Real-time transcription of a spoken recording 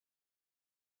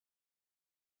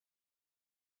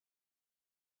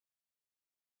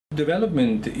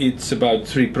Development, it's about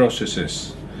three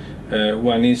processes.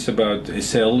 One is about a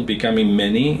cell becoming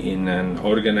many in an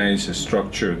organized,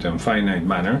 structured and finite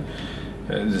manner.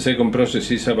 The second process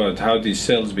is about how these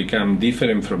cells become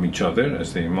different from each other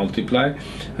as they multiply.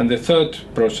 And the third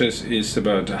process is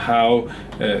about how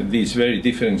these very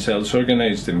different cells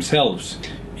organize themselves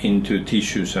into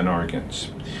tissues and organs.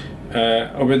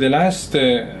 Over the last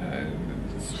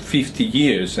 50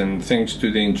 years, and thanks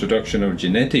to the introduction of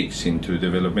genetics into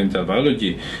developmental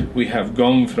biology, we have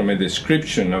gone from a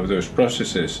description of those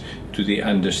processes to the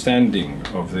understanding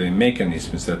of the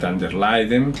mechanisms that underlie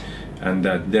them and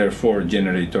that therefore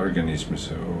generate organisms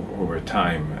over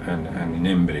time and in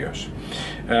embryos.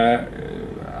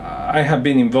 I have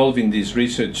been involved in this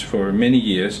research for many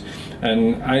years,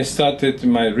 and I started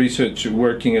my research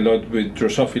working a lot with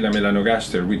Drosophila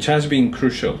melanogaster, which has been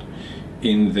crucial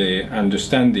in the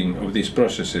understanding of these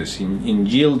processes, in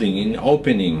yielding, in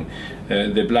opening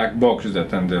the black box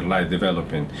that underlie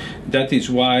development. That is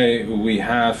why we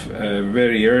have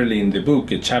very early in the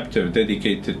book a chapter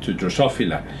dedicated to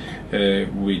Drosophila,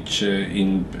 which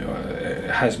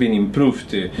has been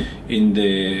improved in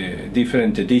the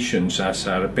different editions as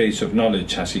our pace of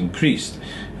knowledge has increased.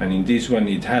 And in this one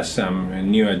it has some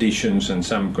new additions and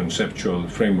some conceptual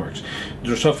frameworks.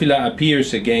 Drosophila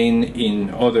appears again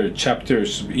in other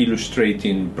chapters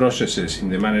illustrating processes in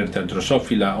the manner that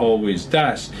Drosophila always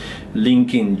does,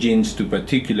 linking genes to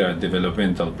particular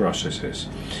developmental processes.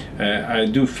 I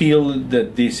do feel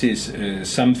that this is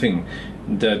something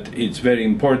that it's very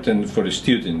important for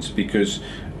students, because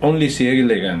only C.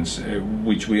 elegans,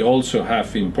 which we also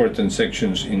have important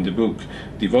sections in the book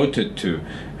devoted to,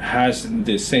 has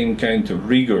the same kind of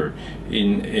rigor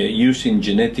in using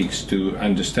genetics to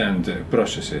understand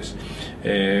processes.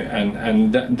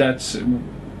 That's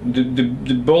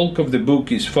the bulk of the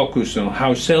book is focused on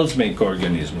how cells make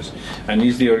organisms, and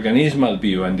it's the organismal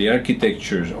view and the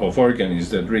architecture of organisms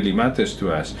that really matters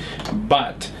to us.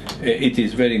 But it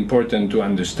is very important to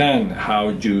understand how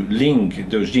you link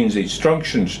those genes. The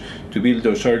instructions to build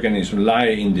those organisms lie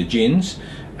in the genes,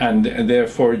 and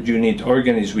therefore you need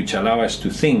organisms which allow us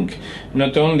to think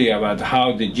not only about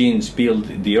how the genes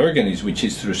build the organism, which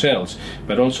is through cells,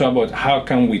 but also about how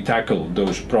can we tackle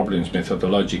those problems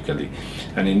methodologically.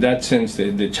 And in that sense,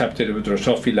 the chapter of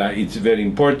Drosophila is very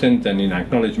important, and in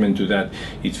acknowledgement to that,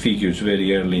 it figures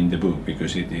very early in the book,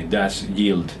 because it does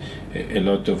yield a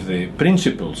lot of the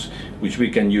principles which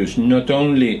we can use not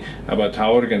only about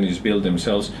how organisms build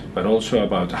themselves, but also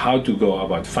about how to go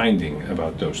about finding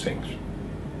about those things.